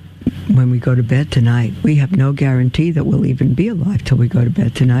 when we go to bed tonight. We have no guarantee that we'll even be alive till we go to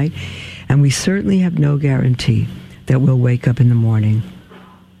bed tonight, and we certainly have no guarantee that we'll wake up in the morning.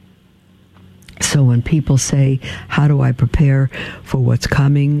 So when people say, how do I prepare for what's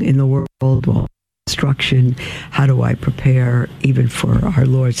coming in the world? Well, instruction, how do I prepare even for our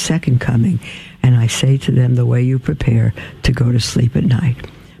Lord's second coming? And I say to them, the way you prepare to go to sleep at night.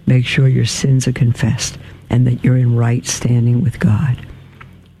 Make sure your sins are confessed and that you're in right standing with God.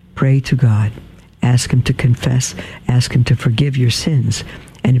 Pray to God. Ask him to confess. Ask him to forgive your sins.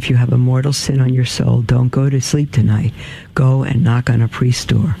 And if you have a mortal sin on your soul, don't go to sleep tonight. Go and knock on a priest's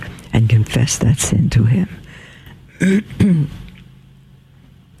door and confess that sin to him.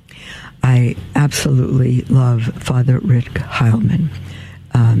 I absolutely love Father Rick Heilman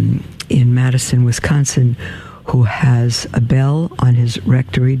in Madison, Wisconsin, who has a bell on his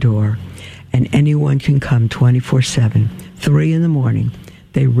rectory door, and anyone can come 24/7. 3 a.m,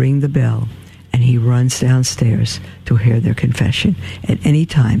 they ring the bell, and he runs downstairs to hear their confession. At any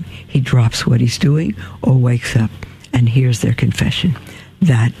time, he drops what he's doing or wakes up and hears their confession.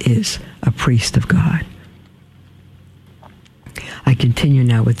 That is a priest of God. I continue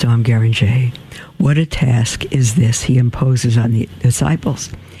now with Dom Guéranger. What a task is this he imposes on the disciples.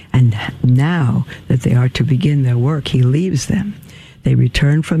 And now that they are to begin their work, he leaves them. They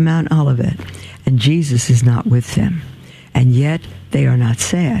return from Mount Olivet, and Jesus is not with them. And yet they are not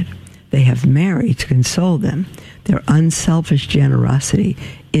sad. They have Mary to console them. Their unselfish generosity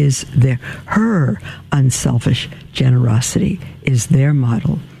is her unselfish generosity is their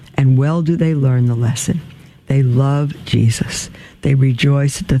model. And well do they learn the lesson. They love Jesus. They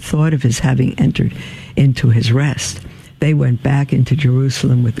rejoice at the thought of his having entered into his rest. They went back into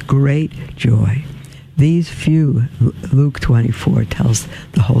Jerusalem with great joy. These few, Luke 24 tells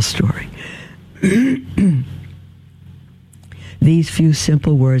the whole story. These few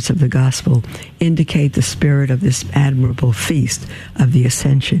simple words of the gospel indicate the spirit of this admirable feast of the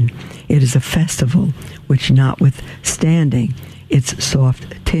Ascension. It is a festival which, notwithstanding its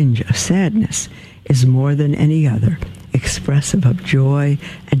soft tinge of sadness, is more than any other expressive of joy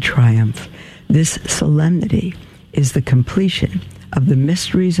and triumph. This solemnity is the completion of the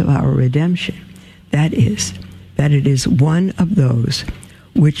mysteries of our redemption. That is, that it is one of those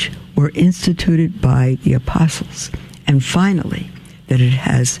which were instituted by the apostles. And finally, that it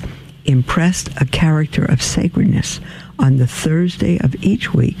has impressed a character of sacredness on the Thursday of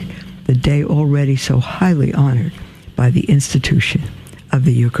each week, the day already so highly honored by the institution of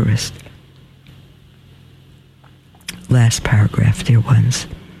the Eucharist. Last paragraph, dear ones.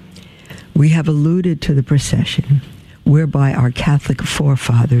 We have alluded to the procession whereby our Catholic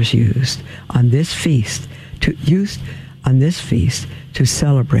forefathers used on this feast to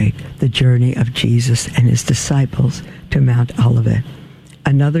celebrate the journey of Jesus and his disciples to Mount Olivet.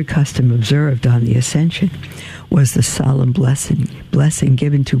 Another custom observed on the Ascension was the solemn blessing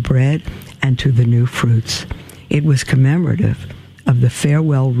given to bread and to the new fruits. It was commemorative of the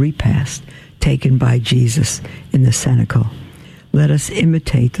farewell repast taken by Jesus in the cenacle. Let us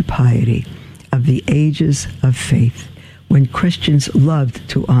imitate the piety of the ages of faith, when Christians loved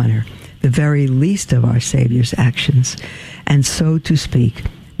to honor the very least of our Savior's actions, and so to speak,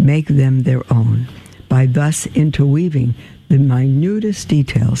 make them their own, by thus interweaving the minutest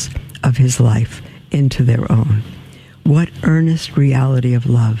details of his life into their own. What earnest reality of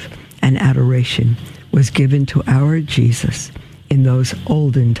love and adoration was given to our Jesus in those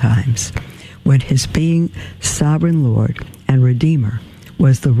olden times, when his being sovereign Lord and Redeemer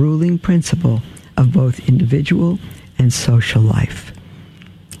was the ruling principle of both individual and social life.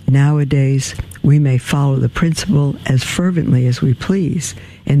 Nowadays, we may follow the principle as fervently as we please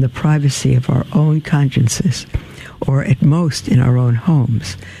in the privacy of our own consciences, or at most in our own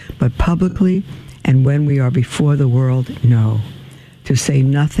homes, but publicly and when we are before the world, no. To say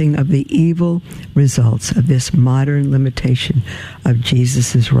nothing of the evil results of this modern limitation of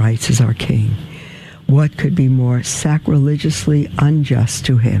Jesus' rights as our King. What could be more sacrilegiously unjust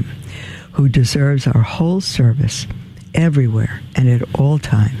to him, who deserves our whole service everywhere and at all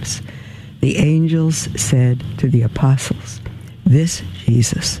times? The angels said to the apostles, "This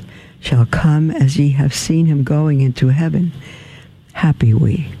Jesus shall come as ye have seen him going into heaven. Happy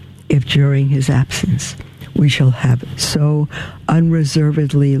we, if during his absence we shall have so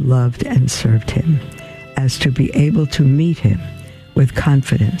unreservedly loved and served him as to be able to meet him with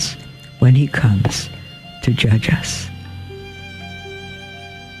confidence when he comes to judge us."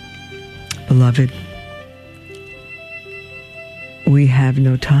 Beloved, we have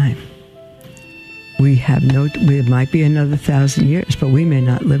no time. It might be another 1,000 years, but we may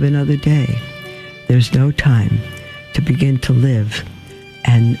not live another day. There's no time to begin to live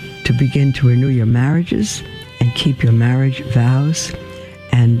and to begin to renew your marriages and keep your marriage vows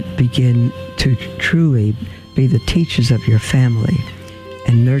and begin to truly be the teachers of your family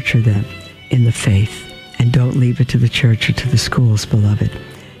and nurture them in the faith. And don't leave it to the church or to the schools, beloved.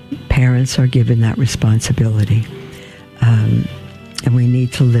 Parents are given that responsibility. And we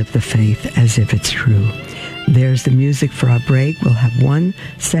need to live the faith as if it's true. There's the music for our break. We'll have one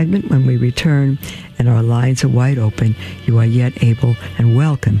segment when we return, and our lines are wide open. You are yet able and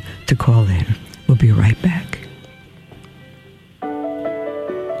welcome to call in. We'll be right back.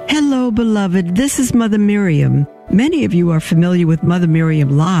 Hello, beloved. This is Mother Miriam. Many of you are familiar with Mother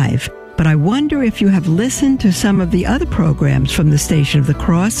Miriam Live, but I wonder if you have listened to some of the other programs from the Station of the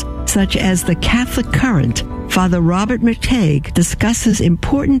Cross, such as the Catholic Current. Father Robert McTague discusses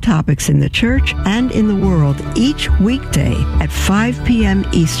important topics in the church and in the world each weekday at 5 p.m.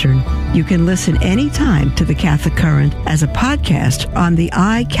 Eastern. You can listen anytime to the Catholic Current as a podcast on the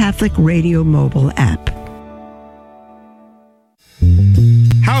iCatholic Radio mobile app.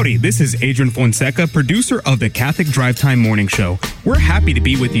 Howdy, this is Adrian Fonseca, producer of the Catholic Drive Time Morning Show. We're happy to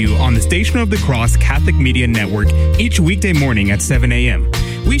be with you on the Station of the Cross Catholic Media Network each weekday morning at 7 a.m.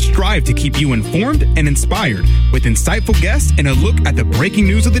 We strive to keep you informed and inspired with insightful guests and a look at the breaking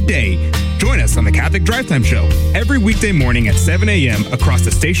news of the day. Join us on the Catholic Drive Time Show every weekday morning at 7 a.m. across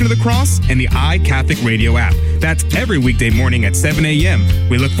the Station of the Cross and the iCatholic Radio app. That's every weekday morning at 7 a.m.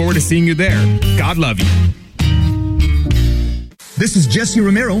 We look forward to seeing you there. God love you. This is Jesse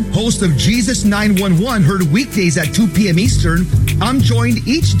Romero, host of Jesus 911, heard weekdays at 2 p.m. Eastern. I'm joined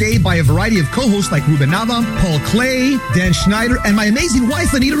each day by a variety of co-hosts like Ruben Nava, Paul Clay, Dan Schneider, and my amazing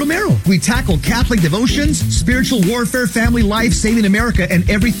wife, Anita Romero. We tackle Catholic devotions, spiritual warfare, family life, saving America, and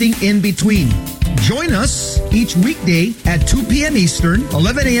everything in between. Join us each weekday at 2 p.m. Eastern,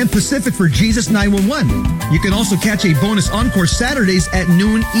 11 a.m. Pacific for Jesus 911. You can also catch a bonus encore Saturdays at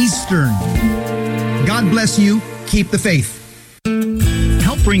noon Eastern. God bless you. Keep the faith.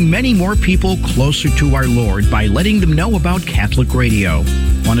 Help bring many more people closer to our Lord by letting them know about Catholic Radio.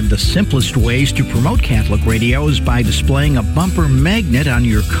 One of the simplest ways to promote Catholic Radio is by displaying a bumper magnet on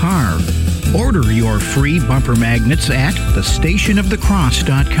your car. Order your free bumper magnets at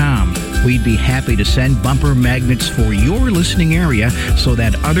thestationofthecross.com. We'd be happy to send bumper magnets for your listening area so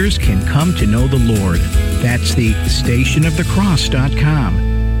that others can come to know the Lord. That's thestationofthecross.com.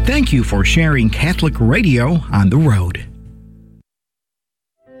 Thank you for sharing Catholic Radio on the road.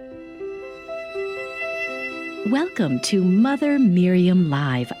 Welcome to Mother Miriam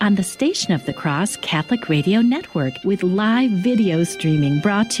Live on the Station of the Cross Catholic Radio Network with live video streaming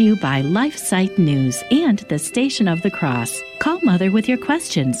brought to you by LifeSite News and the Station of the Cross. Call Mother with your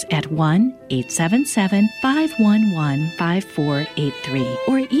questions at 1-877-511-5483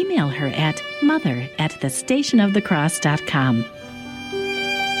 or email her at mother@thestationofthecross.com.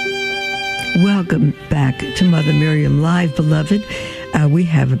 Welcome back to Mother Miriam Live, beloved. We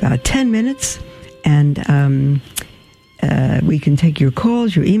have about 10 minutes. And we can take your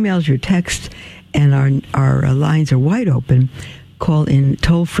calls, your emails, your texts, and our lines are wide open. Call in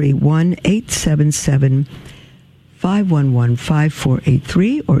toll-free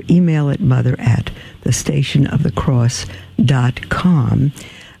 1-877-511-5483 or email at mother@thestationofthecross.com.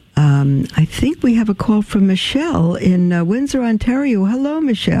 I think we have a call from Michelle in Windsor, Ontario. Hello,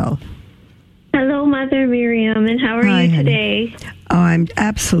 Michelle. Hello, Mother Miriam, and how are Hi, you honey. today? Oh, I'm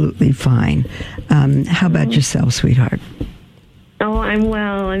absolutely fine. How about yourself, sweetheart? Oh, I'm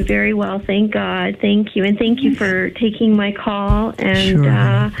well. I'm very well, thank God. Thank you, and thank you for taking my call. And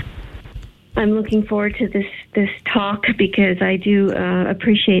Sure. I'm looking forward to this talk because I do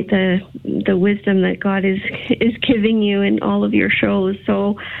appreciate the wisdom that God is giving you in all of your shows.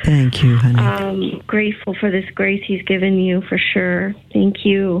 So thank you, honey. Grateful for this grace He's given you for sure. Thank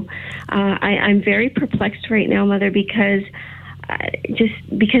you. I'm very perplexed right now, Mother, because just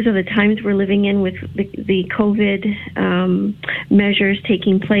because of the times we're living in with the COVID measures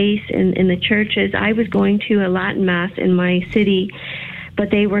taking place in the churches. I was going to a Latin Mass in my city, but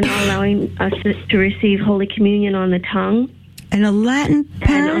they were not allowing us to receive Holy Communion on the tongue. In a Latin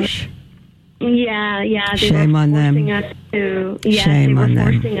parish? Yeah. They Shame were on forcing them. us to. Shame on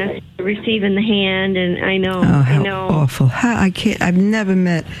them. They were forcing us to receive in the hand, and I know. Oh, how I know. awful! I can't. I've never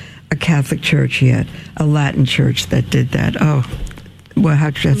met a Catholic church yet, a Latin church that did that. Oh, well,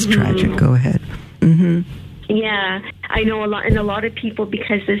 that's tragic. Go ahead. Mm-hmm. Yeah, I know a lot, and a lot of people,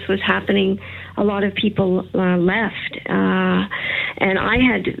 because this was happening, a lot of people left. And I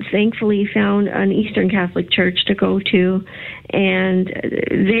had thankfully found an Eastern Catholic church to go to, and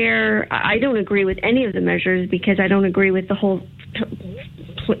there I don't agree with any of the measures because I don't agree with the whole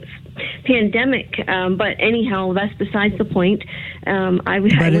pandemic. But anyhow, that's besides the point. But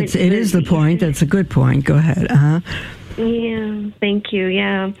it is the point. That's a good point. Go ahead. Yeah, thank you.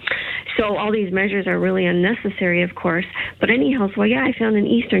 Yeah. So all these measures are really unnecessary, of course. But anyhow, so yeah, I found an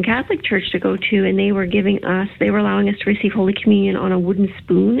Eastern Catholic church to go to, and they were allowing us to receive Holy Communion on a wooden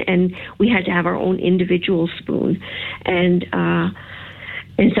spoon, and we had to have our own individual spoon, and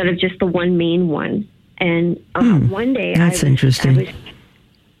instead of just the one main one. And one day, that's interesting.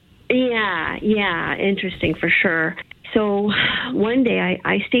 Yeah, interesting for sure. So one day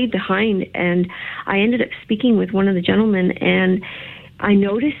I stayed behind, and I ended up speaking with one of the gentlemen, and I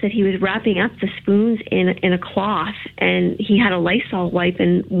noticed that he was wrapping up the spoons in a cloth, and he had a Lysol wipe,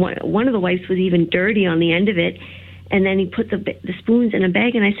 and one of the wipes was even dirty on the end of it. And then he put the spoons in a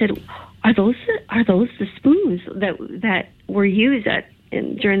bag, and I said, "Are those the spoons that were used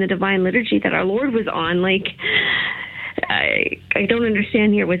during the Divine Liturgy that our Lord was on?" Like, I don't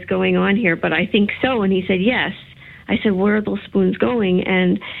understand here what's going on here, but I think so. And he said, "Yes." I said, "Where are those spoons going?"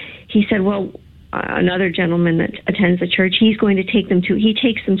 And he said, "Well, another gentleman that attends the church, he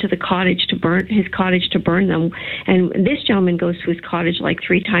takes them to the cottage to burn them. And this gentleman goes to his cottage like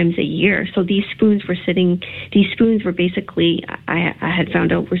 3 times a year. So these spoons were basically, I had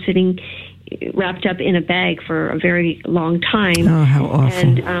found out, were sitting wrapped up in a bag for a very long time. Oh, how awful.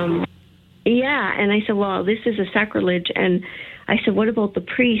 And, and I said, well, this is a sacrilege. And I said, what about the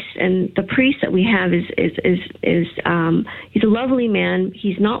priest? And the priest that we have is he's a lovely man.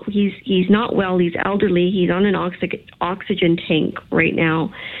 He's not well. He's elderly. He's on an oxygen tank right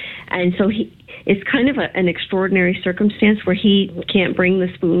now, and so it's kind of an extraordinary circumstance where he can't bring the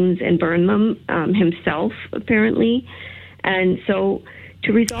spoons and burn them himself, apparently, and so.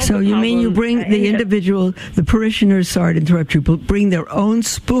 To resolve so the you problem, mean you bring the parishioners, sorry to interrupt you, but bring their own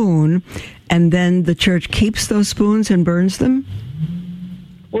spoon, and then the church keeps those spoons and burns them?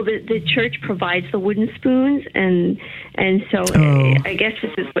 Well, the church provides the wooden spoons, and so I guess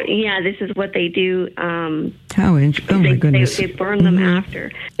this is what they do. My goodness! They burn them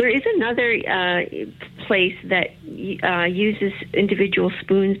after. There is another place that uses individual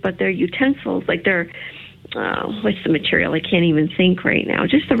spoons, but they're utensils, like they're. What's the material? I can't even think right now.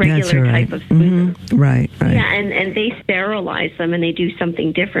 Just the regular type of spoon. Mm-hmm. Right. Yeah, and they sterilize them, and they do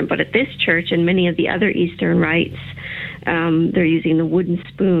something different. But at this church and many of the other Eastern rites, they're using the wooden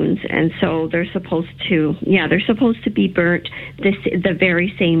spoons, and so they're supposed to be burnt the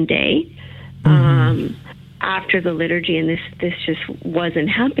very same day after the liturgy, and this just wasn't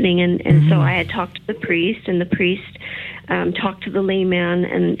happening. And so I had talked to the priest, and the priest talked to the layman,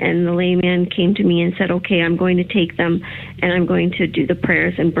 and the layman came to me and said, okay, I'm going to take them, and I'm going to do the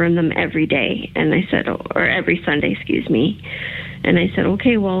prayers and burn them every day. And I said, or every Sunday, excuse me. And I said,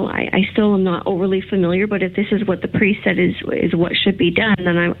 okay, well, I still am not overly familiar, but if this is what the priest said is what should be done,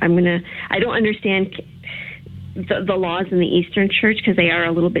 then I don't understand the laws in the Eastern Church, because they are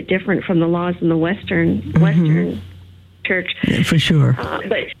a little bit different from the laws in the Western Church. Yeah, for sure.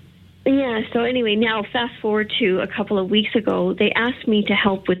 So anyway, now fast forward to a couple of weeks ago, they asked me to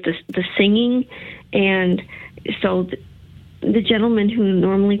help with the singing, and so the gentleman who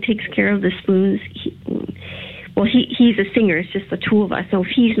normally takes care of the spoons, he's a singer. It's just the two of us. So if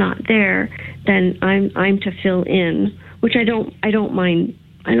he's not there, then I'm to fill in, which I don't mind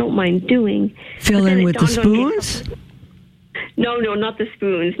doing. Fill in with the spoons? No, not the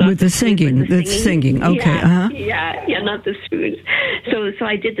spoons. With the singing. The singing. Okay. Yeah, not the spoons. So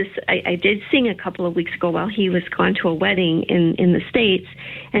I did this. I did sing a couple of weeks ago while he was gone to a wedding in the States,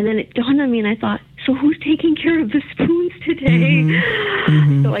 and then it dawned on me, and I thought, so who's taking care of the spoons today?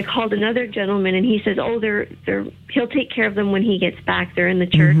 So I called another gentleman, and he says, he'll take care of them when he gets back. They're in the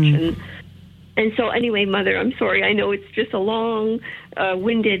church, and so anyway, Mother, I'm sorry. I know it's just a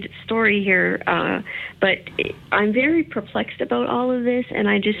long-winded story here, but I'm very perplexed about all of this, and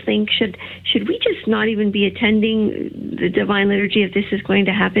I just think, should we just not even be attending the Divine Liturgy if this is going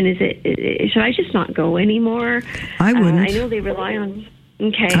to happen? Should I just not go anymore? I wouldn't. I know they rely on...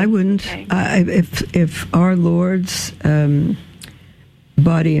 Okay. I wouldn't. Okay. If our Lord's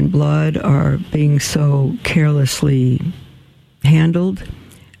body and blood are being so carelessly handled...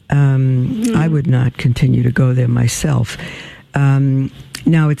 I would not continue to go there myself.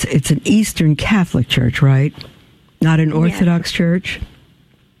 Now, it's an Eastern Catholic church, right? Not an Orthodox church?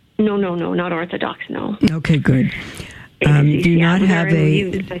 No, not Orthodox, no. Okay, good. Do you not have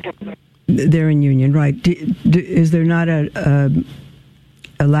They're in Union, right. Is there not a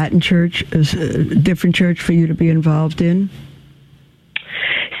Latin church, a different church for you to be involved in?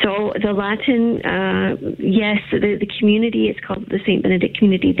 So the Latin, yes, the community, it's called the St. Benedict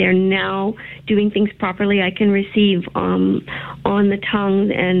community. They're now doing things properly. I can receive on the tongue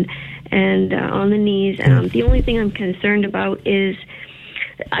and on the knees. The only thing I'm concerned about is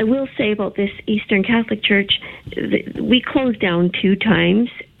I will say about this Eastern Catholic Church, we closed down 2 times,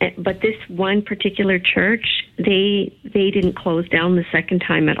 but this one particular church, they didn't close down the second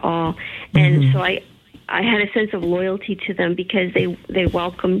time at all. And so I had a sense of loyalty to them because they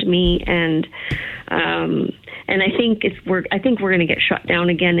welcomed me, and I think we're going to get shut down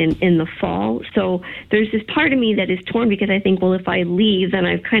again in the fall. So there's this part of me that is torn because I think, well, if I leave, then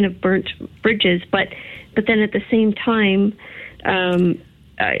I've kind of burnt bridges. But then at the same time,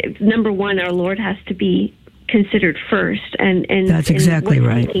 number one, our Lord has to be considered first, and that's exactly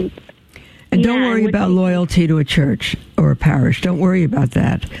right. And don't worry about loyalty to a church or a parish. Don't worry about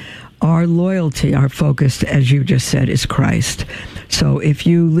that. Our loyalty, our focus, as you just said, is Christ. So if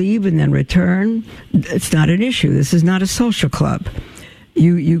you leave and then return, it's not an issue. This is not a social club.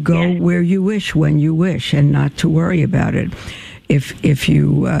 You go where you wish, when you wish, and not to worry about it. If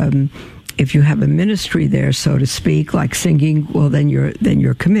you have a ministry there, so to speak, like singing, well, then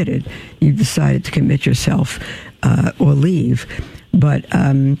you're committed. You've decided to commit yourself or leave. But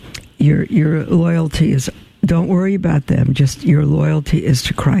your loyalty is. Don't worry about them. Just your loyalty is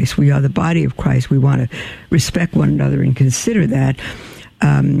to Christ. We are the body of Christ. We want to respect one another and consider that.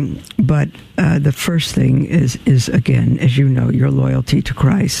 But the first thing is, again, as you know, your loyalty to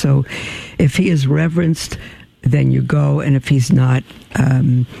Christ. So if he is reverenced, then you go. And if he's not,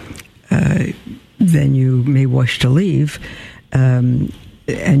 then you may wish to leave. And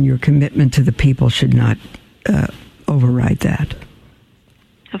your commitment to the people should not override that.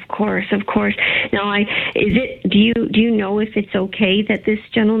 Of course. Now, do you know if it's okay that this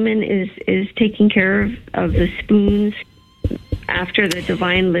gentleman is taking care of the spoons after the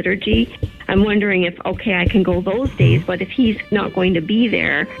Divine Liturgy? I'm wondering if, I can go those days, but if he's not going to be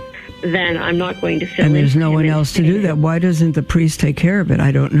there, then I'm not going to fill in. And there's no one else to do that. Why doesn't the priest take care of it?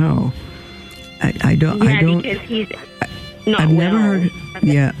 I don't know. I don't. Because he's not I've never well. heard.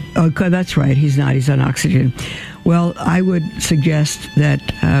 Yeah. Okay, that's right. He's not. He's on oxygen. Well, I would suggest that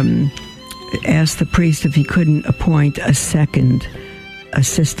ask the priest if he couldn't appoint a second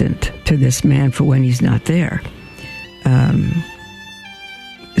assistant to this man for when he's not there.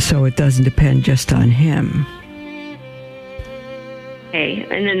 So it doesn't depend just on him. Okay,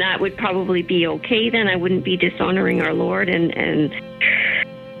 and then that would probably be okay then. I wouldn't be dishonoring our Lord and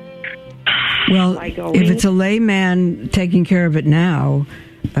well, if it's a layman taking care of it now,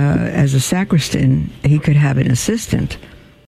 as a sacristan, he could have an assistant.